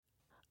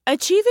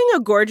Achieving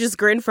a gorgeous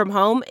grin from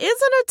home isn't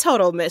a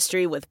total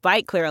mystery with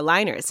Bite Clear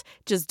aligners.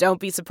 Just don't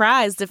be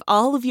surprised if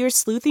all of your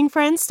sleuthing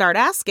friends start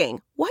asking,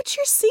 "What's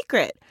your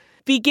secret?"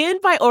 Begin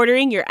by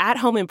ordering your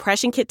at-home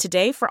impression kit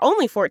today for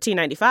only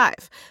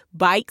 $14.95.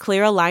 Bite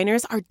Clear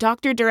aligners are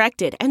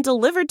doctor-directed and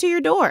delivered to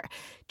your door.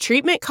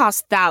 Treatment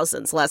costs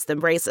thousands less than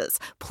braces.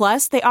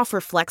 Plus, they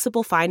offer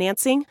flexible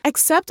financing,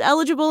 accept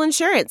eligible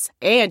insurance,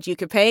 and you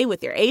can pay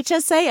with your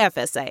HSA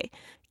FSA.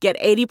 Get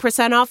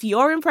 80% off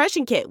your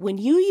impression kit when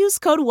you use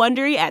code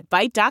WONDERY at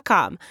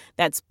Byte.com.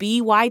 That's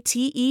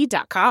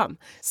BYTE.com.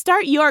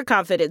 Start your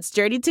confidence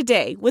journey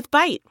today with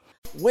Byte.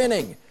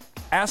 Winning.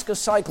 Ask a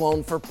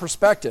Cyclone for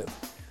perspective.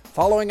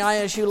 Following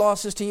ISU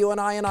losses to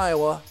UNI in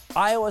Iowa,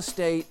 Iowa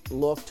State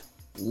looked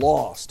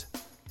lost.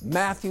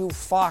 Matthew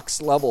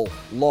Fox level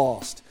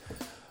lost.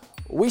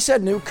 We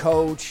said new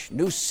coach,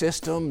 new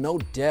system, no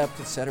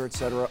depth, etc.,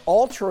 etc.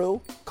 All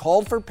true.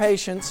 Called for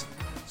patience.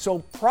 So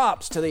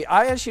props to the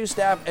ISU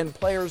staff and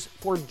players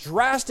for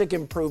drastic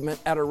improvement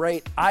at a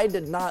rate I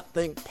did not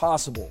think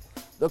possible.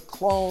 The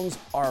clones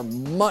are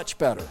much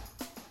better.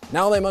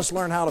 Now they must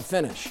learn how to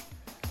finish.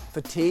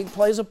 Fatigue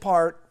plays a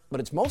part, but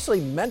it's mostly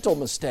mental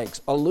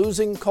mistakes, a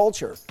losing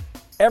culture.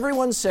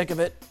 Everyone's sick of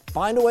it.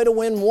 Find a way to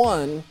win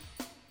one,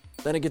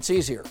 then it gets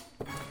easier.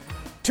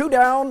 2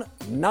 down,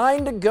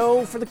 9 to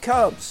go for the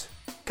Cubs.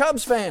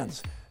 Cubs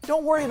fans,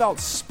 don't worry about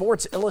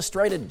Sports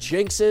Illustrated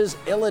jinxes,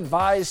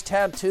 ill-advised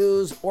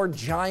tattoos, or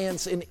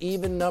giants in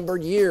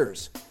even-numbered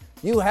years.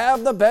 You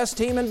have the best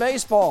team in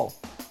baseball.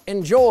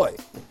 Enjoy.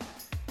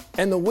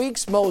 And the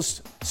week's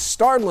most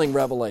startling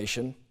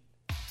revelation,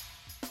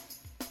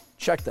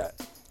 check that,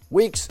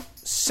 week's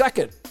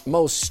second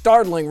most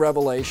startling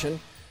revelation,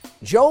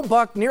 Joe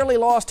Buck nearly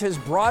lost his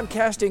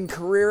broadcasting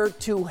career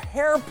to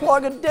hair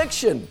plug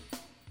addiction.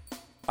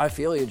 I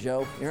feel you,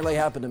 Joe. Nearly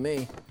happened to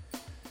me.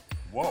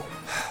 Whoa.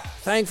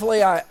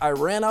 Thankfully, I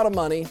ran out of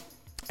money,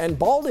 and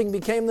balding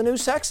became the new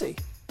sexy.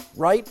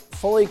 Right?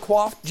 Fully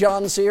coiffed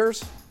John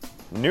Sears?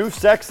 New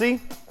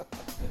sexy?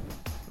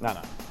 No.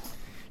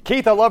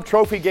 Keith, I love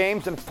trophy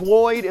games, and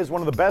Floyd is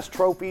one of the best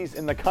trophies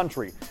in the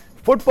country.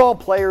 Football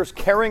players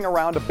carrying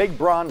around a big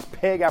bronze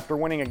pig after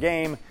winning a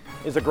game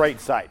is a great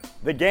sight.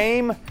 The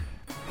game,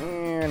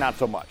 not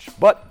so much.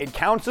 But it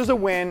counts as a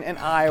win, and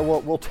Iowa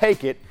will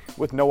take it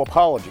with no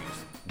apologies.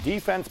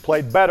 Defense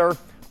played better,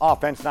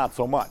 offense not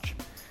so much.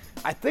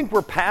 I think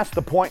we're past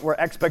the point where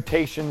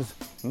expectations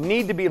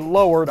need to be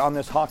lowered on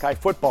this Hawkeye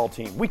football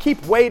team. We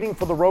keep waiting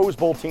for the Rose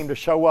Bowl team to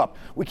show up.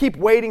 We keep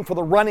waiting for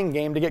the running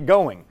game to get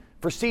going,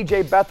 for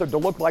C.J. Beathard to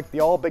look like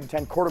the All-Big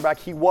Ten quarterback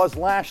he was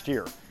last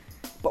year.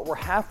 But we're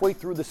halfway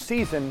through the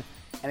season,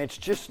 and it's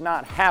just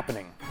not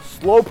happening.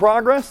 Slow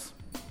progress?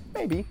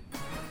 Maybe.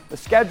 The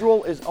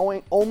schedule is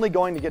only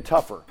going to get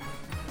tougher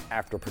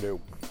after Purdue.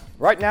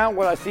 Right now,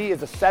 what I see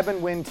is a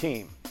 7-win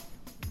team.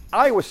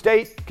 Iowa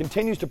State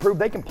continues to prove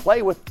they can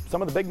play with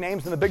some of the big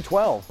names in the Big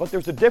 12, but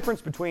there's a difference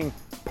between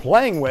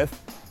playing with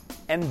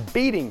and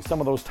beating some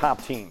of those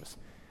top teams.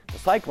 The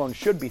Cyclones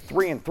should be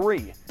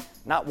 3-3,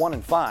 not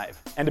 1-5.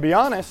 And to be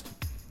honest,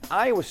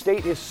 Iowa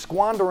State is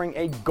squandering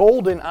a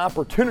golden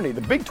opportunity.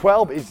 The Big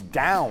 12 is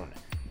down.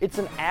 It's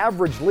an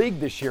average league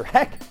this year.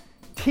 Heck,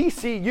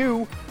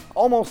 TCU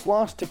almost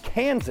lost to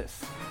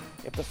Kansas.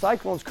 If the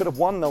Cyclones could have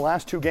won the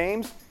last 2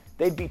 games,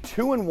 they'd be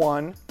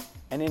 2-1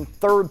 and in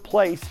 3rd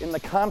place in the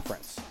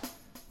conference.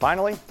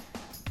 Finally,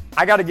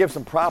 I got to give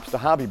some props to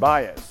Javi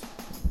Baez.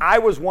 I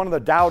was one of the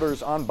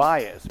doubters on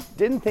Baez.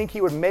 Didn't think he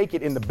would make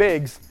it in the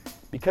bigs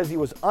because he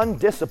was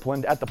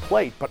undisciplined at the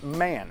plate. But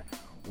man,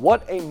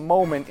 what a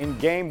moment in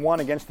Game 1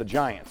 against the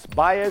Giants.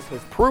 Baez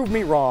has proved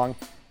me wrong,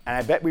 and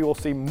I bet we will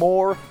see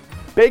more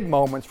big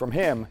moments from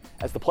him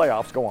as the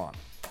playoffs go on.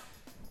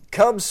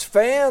 Cubs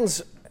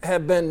fans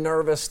have been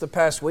nervous the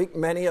past week,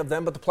 many of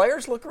them, but the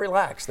players look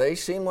relaxed. They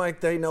seem like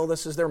they know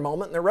this is their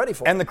moment and they're ready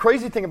for it. And the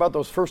crazy thing about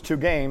those first 2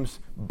 games,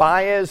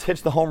 Baez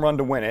hits the home run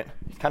to win it.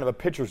 It's kind of a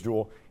pitcher's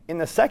duel. In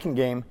the second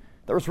game,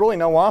 there was really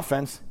no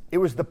offense. It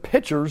was the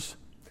pitchers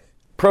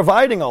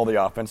providing all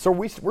the offense. So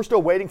we're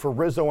still waiting for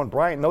Rizzo and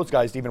Bryant and those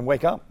guys to even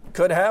wake up.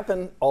 Could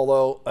happen,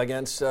 although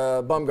against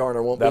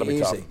Bumgarner won't That'll be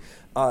be easy. tough.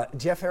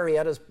 Jake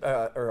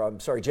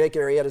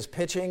Arrieta's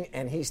pitching,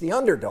 and he's the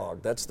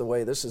underdog. That's the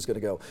way this is going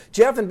to go.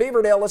 Jeff in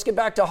Beaverdale, let's get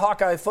back to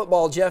Hawkeye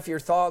football. Jeff, your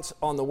thoughts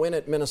on the win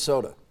at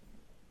Minnesota?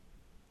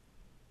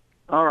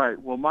 All right.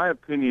 Well, my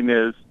opinion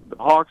is the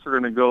Hawks are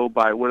going to go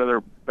by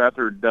whatever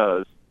Beathard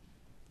does,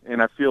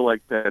 and I feel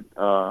like that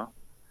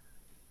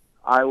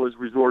Iowa's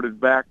resorted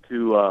back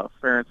to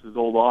Ferentz's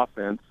old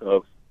offense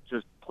of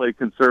just play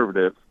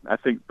conservative. I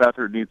think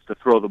Beathard needs to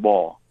throw the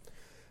ball.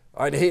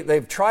 All right,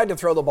 they've tried to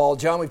throw the ball.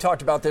 John, we've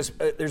talked about this.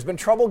 There's been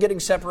trouble getting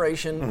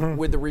separation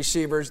with the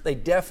receivers. They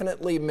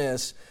definitely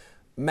miss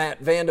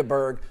Matt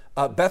Vandenberg.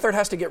 Beathard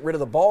has to get rid of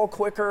the ball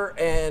quicker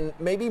and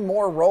maybe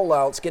more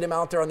rollouts, get him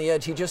out there on the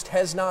edge. He just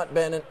has not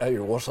been – hey,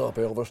 what's up,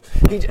 Elvis?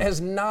 He has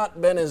not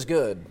been as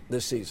good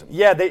this season.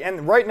 Yeah,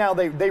 and right now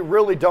they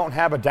really don't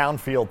have a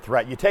downfield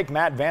threat. You take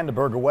Matt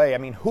Vandenberg away. I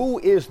mean, who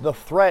is the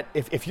threat?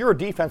 If you're a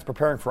defense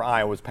preparing for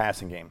Iowa's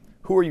passing game,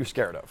 who are you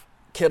scared of?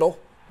 Kittle.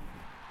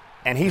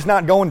 And he's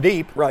not going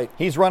deep. Right.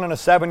 He's running a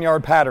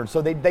 7-yard pattern.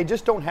 So they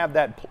just don't have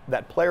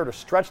that player to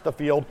stretch the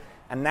field,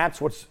 and that's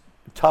what's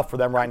tough for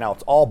them right now.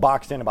 It's all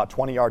boxed in about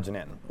 20 yards and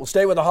in. We'll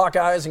stay with the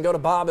Hawkeyes and go to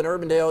Bob in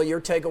Urbandale. Your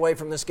takeaway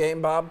from this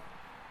game, Bob?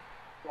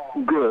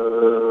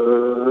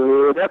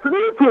 Good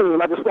afternoon,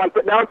 team. I just like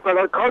to announce that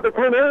our Carter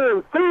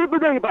Turner saved the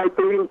day by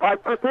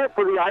 35%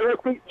 for the Iowa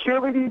State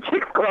Cheerleading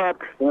Chicks Club.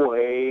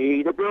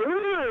 Way to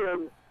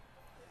go.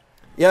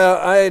 Yeah,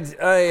 I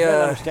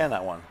don't understand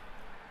that one.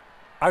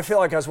 I feel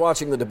like I was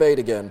watching the debate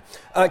again.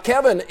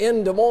 Kevin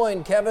in Des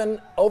Moines. Kevin,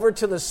 over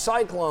to the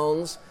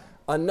Cyclones.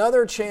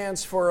 Another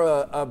chance for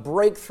a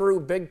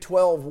breakthrough Big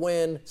 12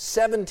 win.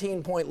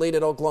 17-point lead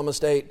at Oklahoma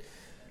State,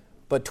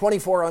 but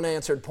 24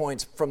 unanswered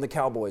points from the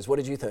Cowboys. What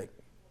did you think?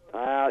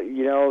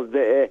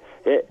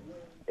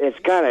 It's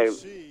kind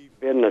of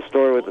been a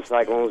story with the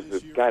Cyclones to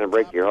kind of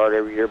break your heart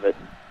every year, but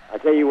I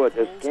tell you what,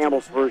 this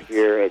Campbell's first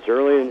year, it's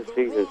early in the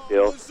season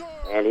still,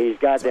 and he's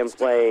got them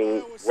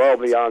playing well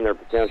beyond their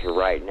potential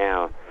right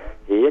now.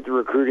 He hit the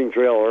recruiting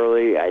trail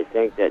early. I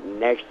think that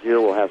next year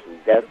we'll have some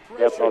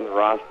depth on the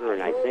roster,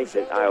 and I think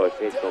that Iowa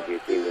State's going to be a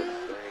team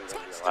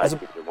that's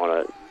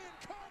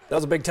that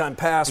was a big-time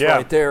pass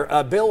right there.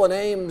 Bill and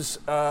Ames,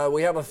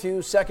 we have a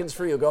few seconds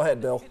for you. Go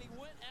ahead, Bill.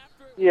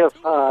 Yes,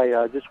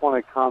 I just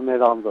want to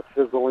comment on the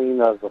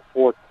fizzling of the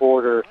fourth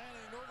quarter.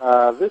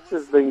 This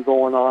has been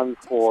going on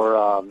for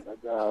a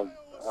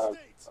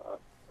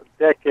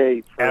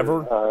decade.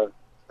 Ever?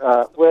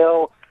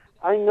 Well,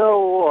 I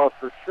know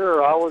for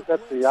sure. I was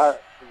at the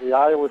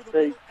Iowa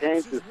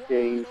State-Kansas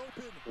game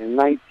in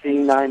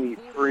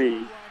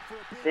 1993.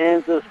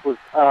 Kansas was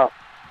up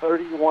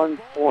 31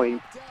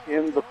 points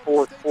in the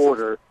fourth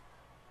quarter.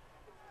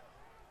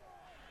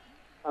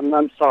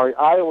 I'm sorry,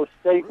 Iowa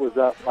State was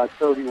up by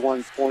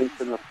 31 points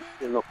in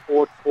the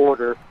fourth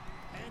quarter,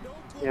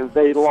 and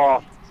they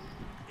lost,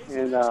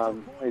 and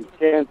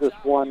Kansas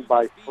won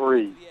by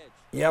 3.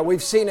 Yeah,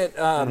 we've seen it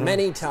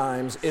many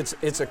times.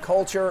 It's a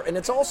culture, and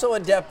it's also a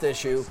depth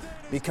issue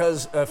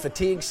because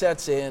fatigue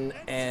sets in,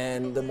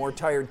 and the more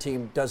tired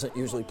team doesn't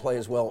usually play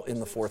as well in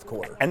the fourth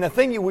quarter. And the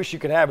thing you wish you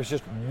could have is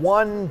just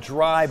one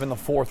drive in the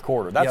fourth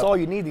quarter. That's all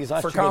you need these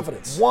last for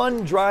confidence.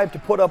 One drive to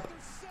put up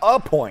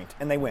a point,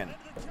 and they win.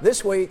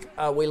 This week,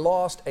 we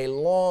lost a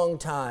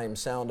long-time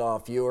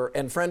SoundOFF viewer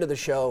and friend of the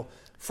show,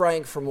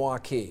 Frank from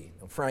Waukee.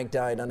 Frank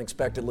died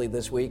unexpectedly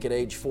this week at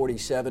age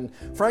 47.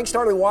 Frank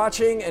started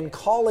watching and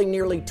calling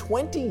nearly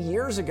 20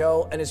 years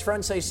ago, and his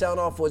friends say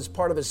SoundOFF was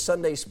part of his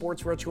Sunday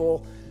sports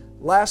ritual.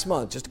 Last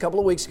month, just a couple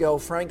of weeks ago,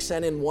 Frank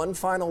sent in one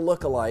final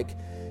look-alike.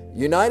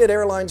 United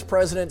Airlines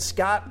President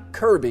Scott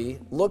Kirby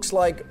looks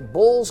like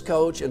Bulls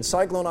coach and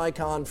Cyclone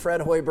icon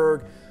Fred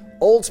Hoiberg.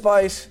 Old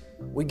Spice,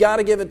 we got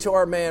to give it to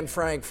our man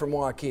Frank from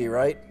Waukee,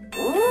 right?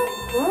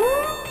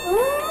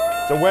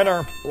 It's a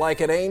winner.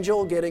 Like an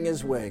angel getting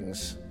his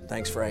wings.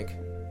 Thanks, Frank.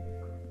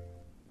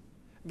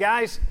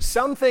 Guys,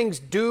 some things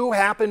do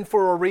happen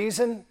for a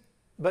reason,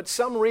 but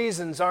some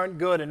reasons aren't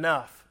good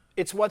enough.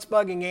 It's what's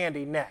bugging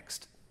Andy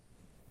next.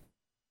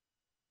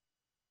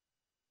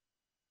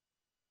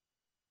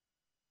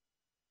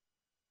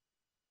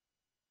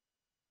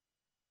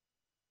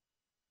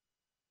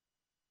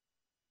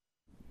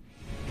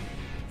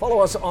 Follow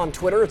us on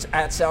Twitter. It's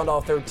at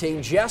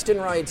SoundOff13. Justin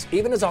writes,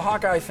 even as a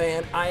Hawkeye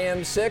fan, I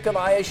am sick of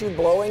ISU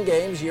blowing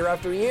games year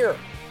after year.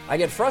 I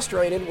get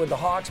frustrated with the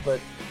Hawks, but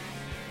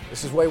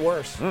this is way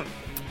worse.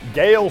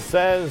 Gail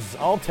says,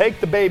 I'll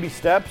take the baby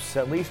steps.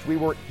 At least we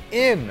were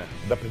in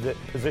the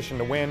position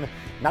to win.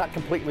 Not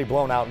completely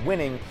blown out.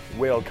 Winning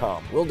will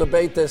come. We'll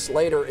debate this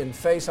later in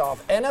Face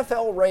Off.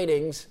 NFL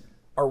ratings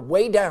are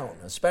way down,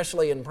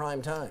 especially in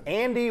prime time.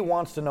 Andy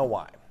wants to know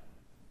why.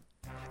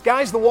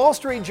 Guys, the Wall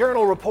Street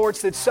Journal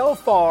reports that so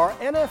far,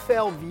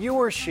 NFL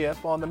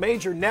viewership on the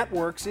major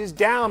networks is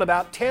down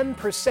about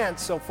 10%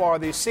 so far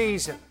this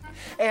season.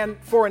 And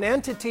for an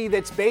entity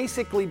that's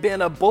basically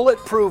been a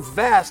bulletproof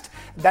vest,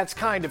 that's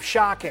kind of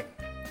shocking.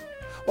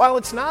 While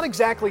it's not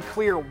exactly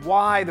clear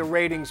why the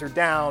ratings are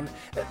down,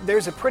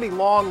 there's a pretty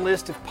long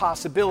list of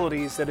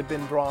possibilities that have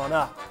been drawn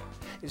up.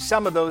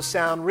 Some of those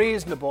sound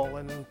reasonable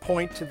and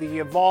point to the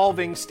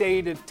evolving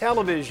state of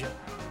television,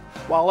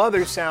 while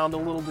others sound a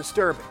little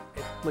disturbing,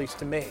 at least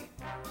to me.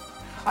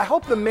 I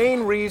hope the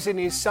main reason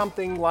is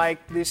something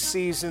like this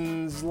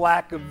season's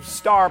lack of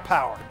star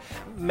power.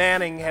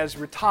 Manning has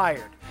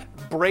retired.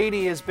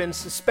 Brady has been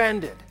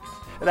suspended.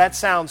 That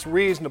sounds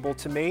reasonable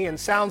to me and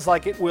sounds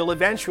like it will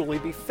eventually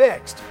be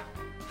fixed.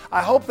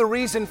 I hope the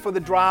reason for the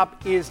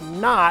drop is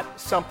not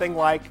something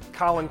like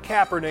Colin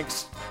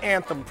Kaepernick's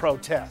anthem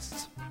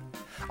protests.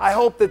 I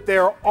hope that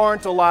there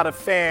aren't a lot of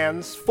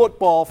fans,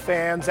 football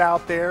fans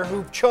out there,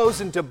 who've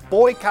chosen to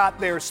boycott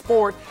their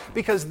sport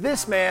because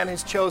this man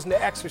has chosen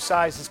to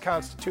exercise his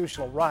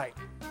constitutional right.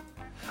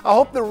 I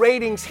hope the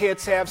ratings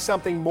hits have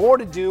something more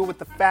to do with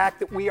the fact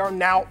that we are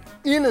now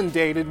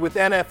inundated with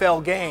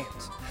NFL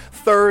games.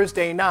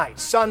 Thursday night,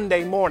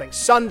 Sunday morning,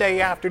 Sunday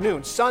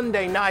afternoon,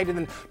 Sunday night, and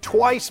then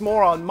twice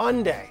more on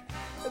Monday.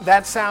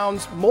 That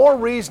sounds more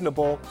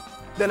reasonable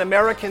than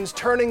Americans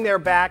turning their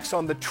backs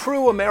on the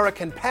true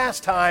American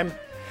pastime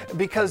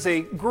because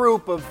a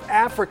group of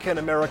African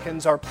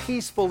Americans are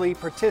peacefully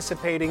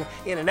participating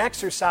in an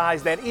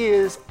exercise that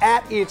is,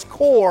 at its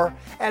core,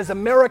 as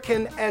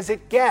American as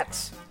it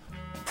gets.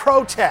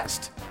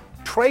 Protest.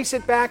 Trace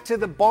it back to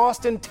the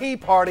Boston Tea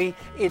Party.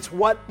 It's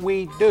what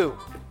we do.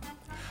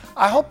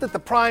 I hope that the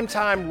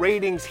primetime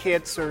ratings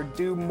hits are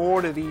due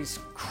more to these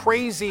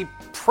crazy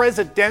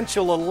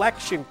presidential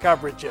election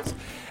coverages,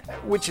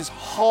 which has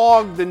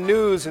hogged the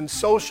news and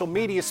social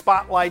media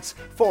spotlights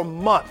for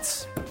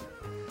months.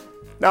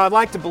 Now, I'd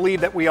like to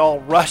believe that we all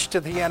rush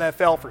to the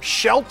NFL for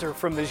shelter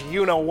from this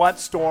you-know-what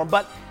storm,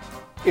 but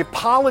if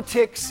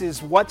politics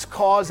is what's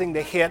causing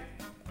the hit,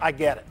 I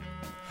get it.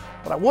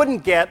 What I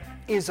wouldn't get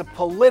is a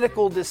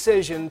political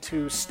decision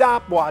to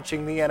stop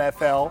watching the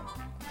NFL.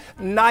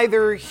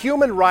 Neither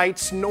human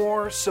rights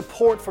nor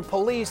support for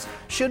police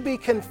should be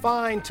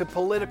confined to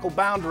political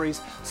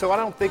boundaries, so I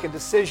don't think a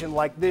decision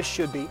like this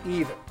should be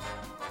either.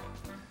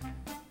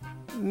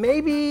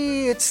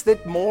 Maybe it's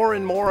that more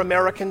and more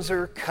Americans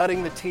are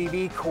cutting the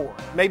TV cord.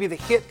 Maybe the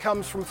hit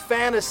comes from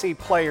fantasy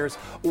players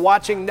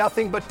watching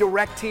nothing but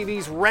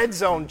DirecTV's Red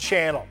Zone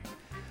channel.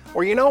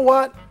 Or you know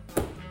what?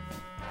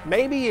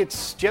 Maybe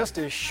it's just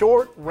a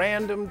short,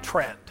 random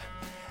trend.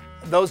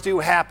 Those do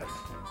happen.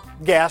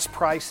 Gas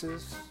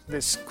prices,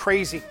 this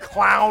crazy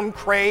clown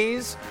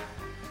craze.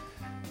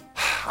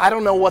 I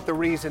don't know what the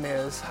reason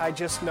is. I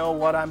just know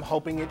what I'm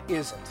hoping it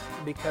isn't.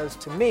 Because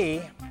to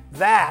me,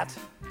 that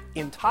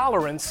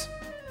intolerance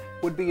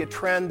would be a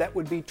trend that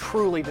would be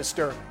truly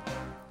disturbing.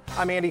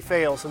 I'm Andy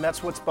Fales, and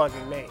that's what's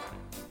bugging me.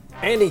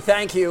 Andy,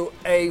 thank you.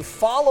 A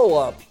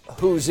follow-up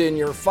Who's in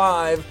Your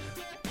Five,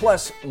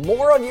 plus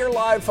more of your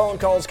live phone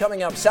calls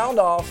coming up. Sound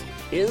Off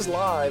is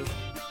live.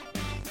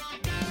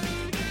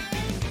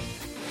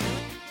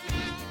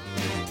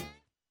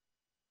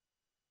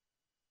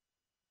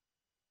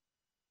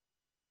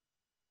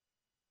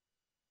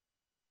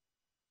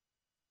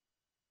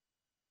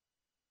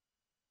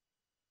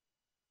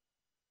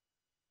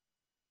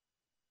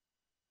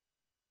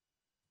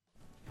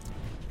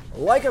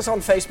 Like us on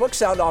Facebook,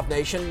 Sound Off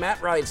Nation.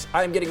 Matt writes,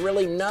 I'm getting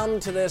really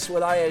numb to this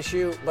with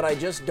ISU, but I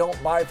just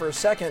don't buy for a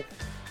second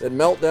that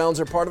meltdowns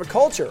are part of a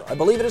culture. I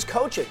believe it is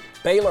coaching.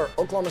 Baylor,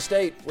 Oklahoma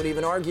State would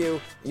even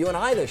argue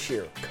UNI this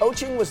year.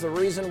 Coaching was the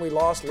reason we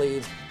lost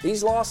leads.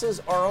 These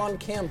losses are on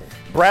Campbell.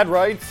 Brad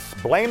writes,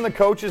 blame the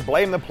coaches,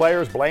 blame the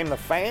players, blame the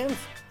fans.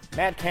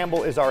 Matt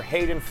Campbell is our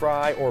Hayden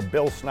Fry or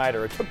Bill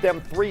Snyder. It took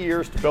them 3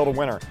 years to build a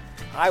winner.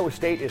 Iowa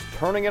State is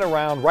turning it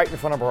around right in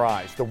front of our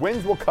eyes. The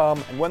wins will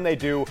come, and when they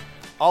do,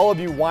 all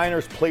of you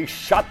whiners, please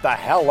shut the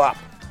hell up.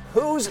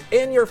 Who's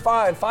in your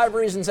five? 5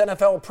 reasons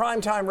NFL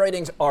primetime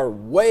ratings are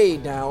way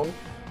down.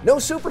 No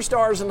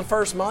superstars in the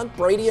first month.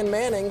 Brady and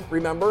Manning,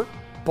 remember,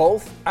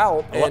 both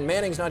out, and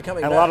Manning's not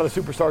coming back. And a lot of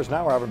the superstars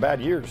now are having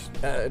bad years.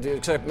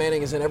 Except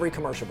Manning is in every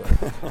commercial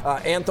break.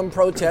 Anthem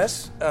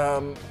protests.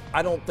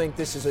 I don't think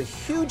this is a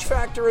huge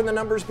factor in the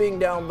numbers being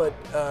down, but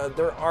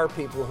there are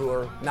people who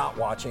are not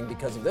watching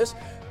because of this.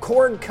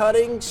 Cord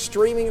cutting,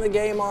 streaming the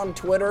game on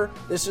Twitter.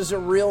 This is a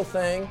real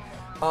thing.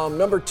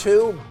 Number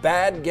 2,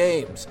 bad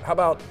games. How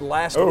about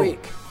last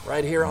week,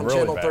 right here on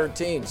Channel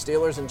 13,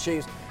 Steelers and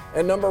Chiefs.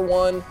 And number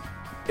 1,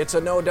 it's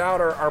a no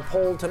doubter. Our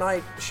poll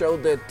tonight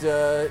showed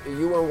that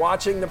you were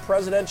watching the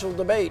presidential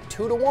debate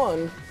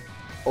 2-1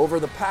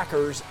 over the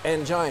Packers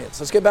and Giants.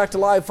 Let's get back to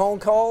live phone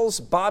calls.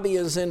 Bobby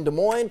is in Des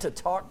Moines to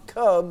talk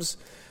Cubs.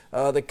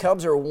 The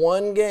Cubs are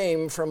 1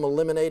 game from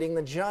eliminating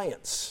the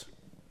Giants.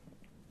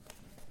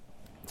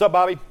 What's up,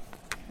 Bobby?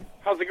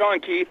 How's it going,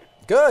 Keith?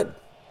 Good.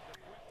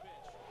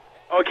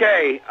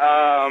 Okay.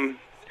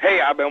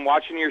 Hey, I've been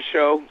watching your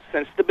show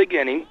since the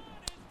beginning.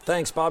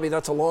 Thanks, Bobby.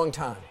 That's a long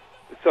time.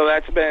 So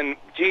that's been,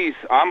 geez,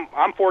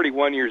 I'm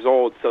 41 years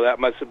old, so that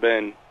must have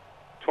been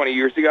 20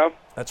 years ago.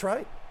 That's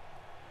right.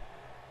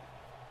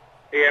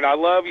 And I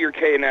love your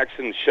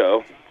KXNO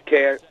show.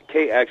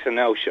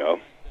 KXNO show.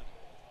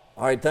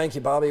 All right, thank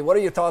you, Bobby. What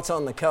are your thoughts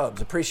on the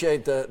Cubs?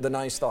 Appreciate the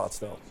nice thoughts,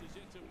 though.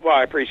 Well,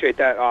 I appreciate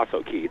that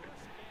also, Keith.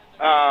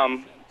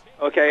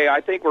 Okay, I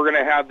think we're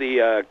going to have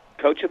the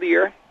Coach of the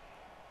Year.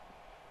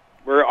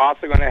 We're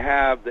also going to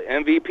have the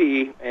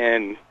MVP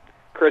and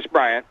Chris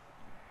Bryant,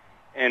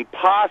 and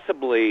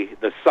possibly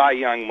the Cy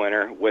Young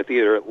winner with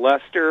either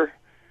Lester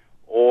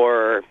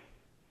or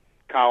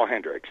Kyle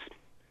Hendricks.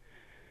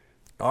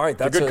 All right,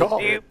 that's a good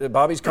call.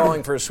 Bobby's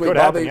calling for a sweep. Could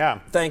Bobby,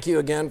 happen, yeah. Thank you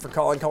again for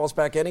calling. Call us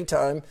back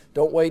anytime.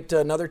 Don't wait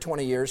another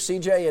 20 years.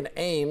 CJ in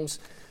Ames.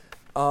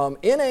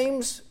 In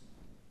Ames,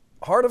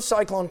 heart of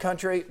Cyclone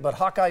Country, but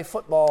Hawkeye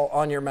football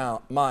on your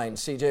mind.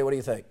 CJ, what do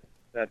you think?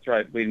 That's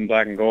right, bleeding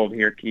black and gold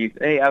here, Keith.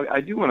 Hey,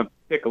 I do want to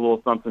pick a little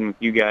something with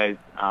you guys.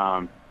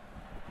 I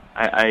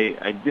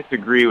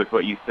disagree with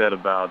what you said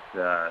about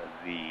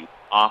the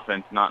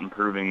offense not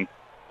improving,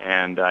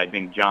 and I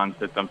think John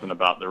said something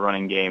about the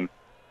running game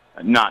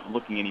not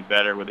looking any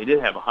better. Well, they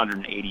did have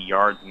 180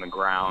 yards on the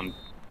ground,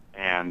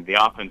 and the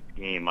offense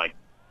gained like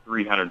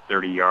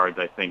 330 yards,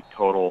 I think,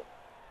 total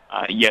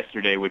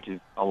yesterday, which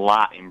is a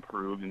lot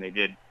improved, and they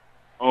did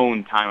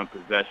own time of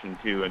possession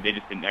too, and they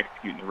just didn't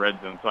execute in the red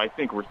zone. So I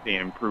think we're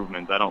seeing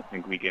improvements. I don't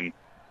think we can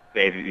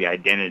say that the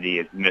identity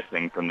is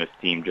missing from this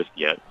team just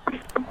yet.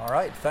 All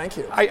right, thank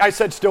you. I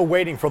said still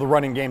waiting for the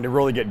running game to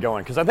really get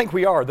going, because I think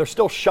we are. They're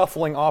still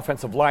shuffling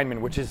offensive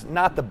linemen, which is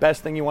not the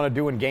best thing you want to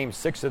do in Game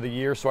 6 of the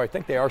year, so I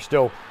think they are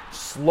still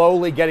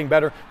slowly getting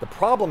better. The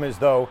problem is,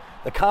 though,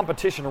 the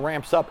competition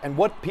ramps up, and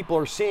what people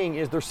are seeing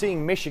is they're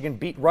seeing Michigan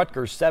beat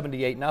Rutgers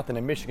 78-0,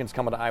 and Michigan's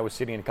coming to Iowa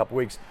City in a couple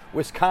weeks.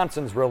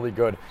 Wisconsin's really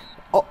good.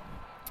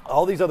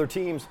 All these other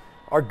teams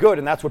are good,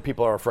 and that's what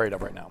people are afraid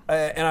of right now.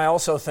 And I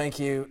also think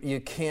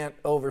you can't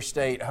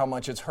overstate how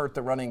much it's hurt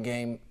the running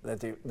game that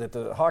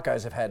the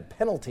Hawkeyes have had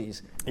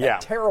penalties at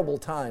terrible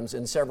times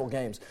in several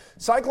games.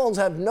 Cyclones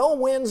have no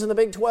wins in the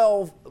Big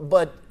 12,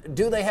 but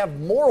do they have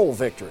moral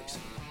victories?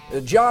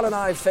 John and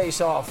I face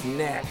off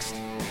next.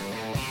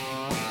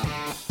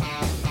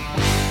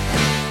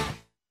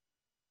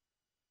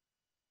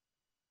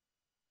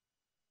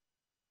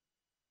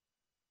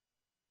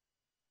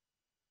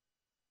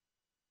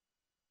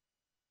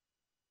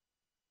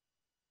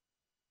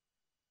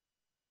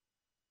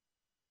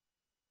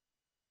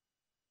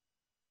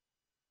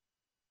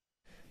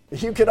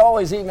 You could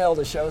always email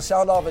the show,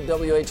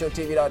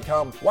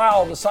 soundoff@whotv.com.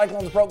 Wow, the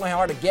Cyclones broke my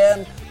heart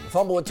again. The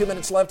fumble with 2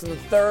 minutes left in the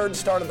third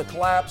started the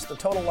collapse. The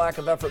total lack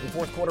of effort in the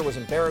fourth quarter was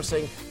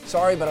embarrassing.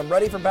 Sorry, but I'm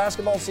ready for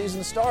basketball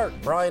season start.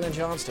 Brian and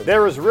Johnston.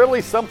 There is really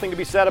something to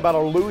be said about a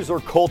loser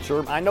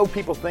culture. I know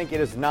people think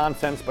it is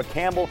nonsense, but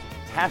Campbell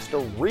has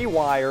to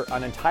rewire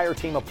an entire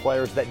team of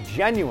players that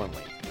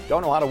genuinely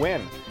don't know how to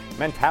win.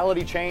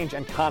 Mentality change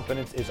and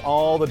confidence is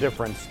all the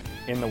difference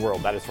in the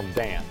world. That is from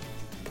Dan.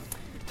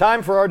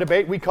 Time for our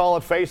debate. We call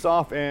it Face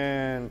Off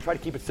and try to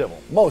keep it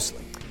civil.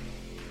 Mostly.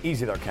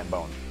 Easy there, Ken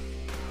Bone.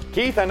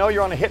 Keith, I know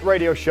you're on a hit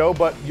radio show,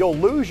 but you'll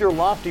lose your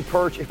lofty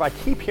perch if I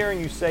keep hearing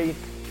you say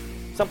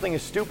something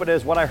as stupid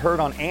as what I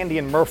heard on Andy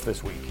and Murph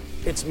this week.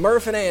 It's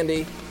Murph and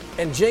Andy,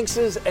 and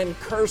jinxes and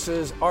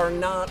curses are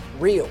not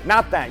real.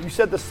 Not that. You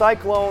said the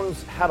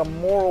Cyclones had a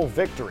moral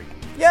victory.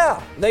 Yeah,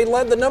 they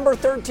led the number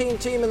 13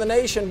 team in the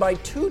nation by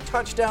 2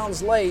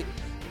 touchdowns late,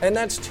 and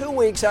that's 2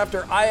 weeks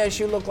after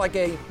ISU looked like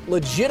a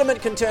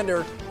legitimate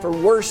contender for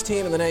worst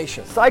team in the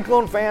nation.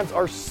 Cyclone fans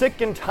are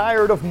sick and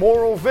tired of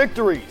moral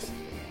victories.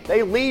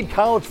 They lead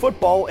college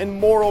football in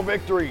moral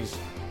victories.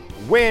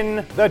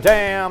 Win the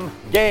damn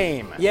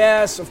game.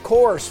 Yes, of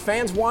course.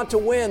 Fans want to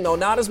win, though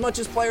not as much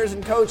as players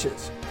and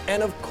coaches.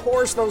 And of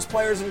course those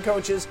players and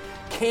coaches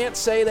can't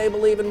say they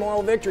believe in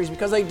moral victories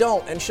because they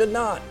don't and should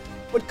not.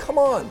 But come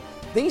on,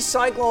 these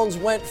Cyclones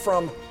went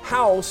from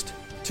housed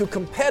to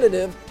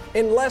competitive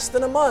in less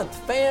than a month.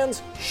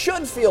 Fans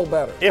should feel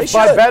better. If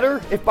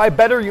by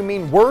better you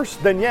mean worse,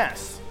 then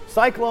yes.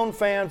 Cyclone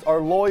fans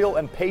are loyal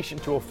and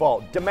patient to a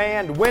fault.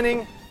 Demand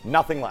winning,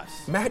 nothing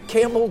less. Matt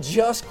Campbell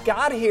just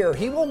got here.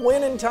 He will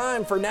win in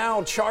time. For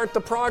now, chart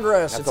the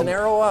progress. It's an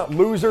arrow up.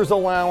 Loser's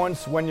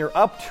allowance. When you're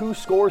up 2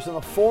 scores in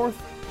the fourth,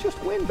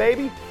 just win,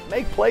 baby.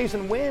 Make plays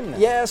and win.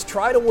 Yes,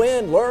 try to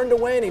win. Learn to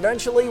win.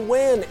 Eventually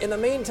win. In the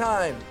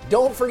meantime,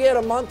 don't forget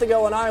a month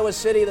ago in Iowa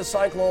City, the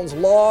Cyclones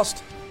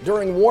lost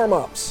during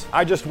warm-ups.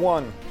 I just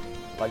won.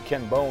 Like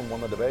Ken Bone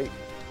won the debate.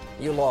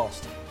 You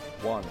lost.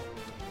 Won.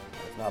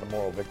 It's not a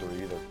moral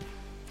victory either.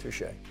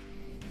 Touche.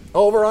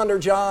 Over, under,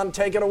 John.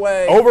 Take it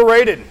away.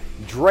 Overrated.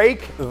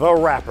 Drake the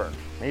rapper.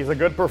 He's a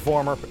good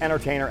performer,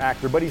 entertainer,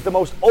 actor, but he's the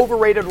most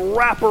overrated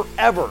rapper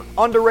ever.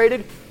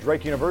 Underrated.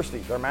 Drake University.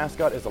 Their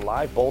mascot is a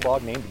live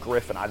bulldog named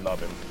Griff, and I love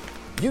him.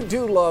 You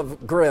do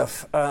love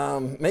Griff.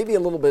 Maybe a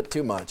little bit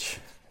too much.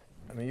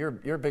 I mean,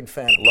 you're a big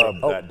fan. Love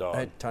that dog.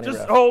 Hey, Tiny Just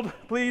Ref. hold,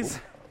 please.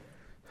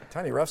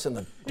 Tiny Ref's in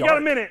the dark. You got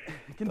a minute.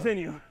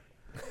 Continue.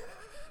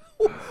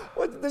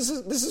 What? This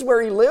is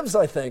where he lives,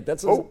 I think.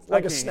 That's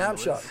like a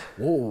snapshot.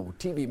 Whoa,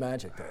 TV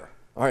magic there.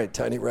 All right,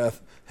 Tiny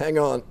Ref, hang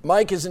on.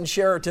 Mike is in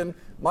Sheraton.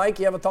 Mike,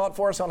 you have a thought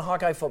for us on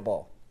Hawkeye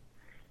football?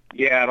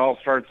 Yeah, it all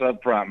starts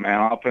up front,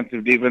 man.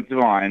 Offensive, defensive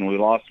line. We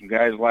lost some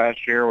guys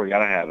last year. We got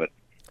to have it.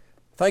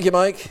 Thank you,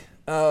 Mike.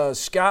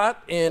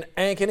 Scott in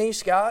Ankeny.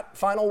 Scott,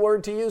 final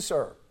word to you,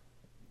 sir.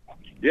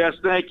 Yes,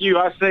 thank you.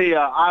 I say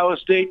Iowa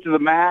State to the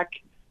MAC.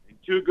 And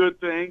 2 good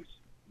things.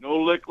 No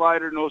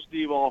Licklider, no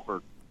Steve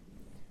Alford.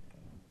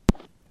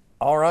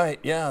 All right,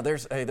 yeah,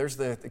 there's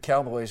the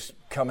Cowboys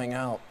coming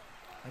out.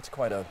 That's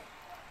quite a...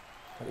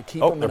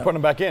 They're putting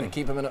him back in. They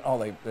keep him in.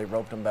 They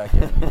roped him back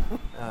in.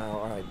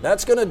 All right,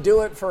 that's going to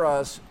do it for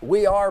us.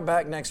 We are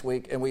back next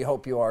week, and we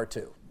hope you are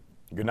too.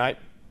 Good night.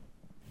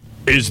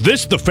 Is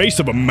this the face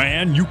of a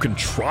man you can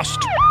trust?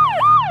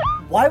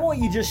 Why won't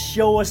you just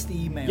show us the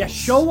emails? Yeah,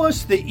 show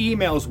us the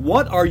emails.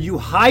 What are you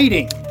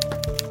hiding?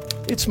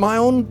 It's my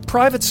own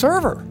private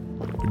server.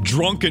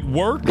 Drunk at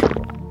work?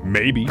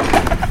 Maybe.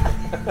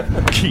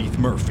 Keith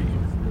Murphy.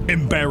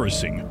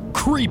 Embarrassing.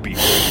 Creepy.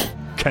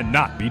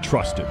 Cannot be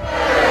trusted.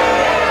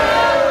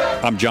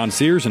 I'm John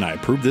Sears, and I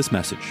approve this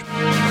message.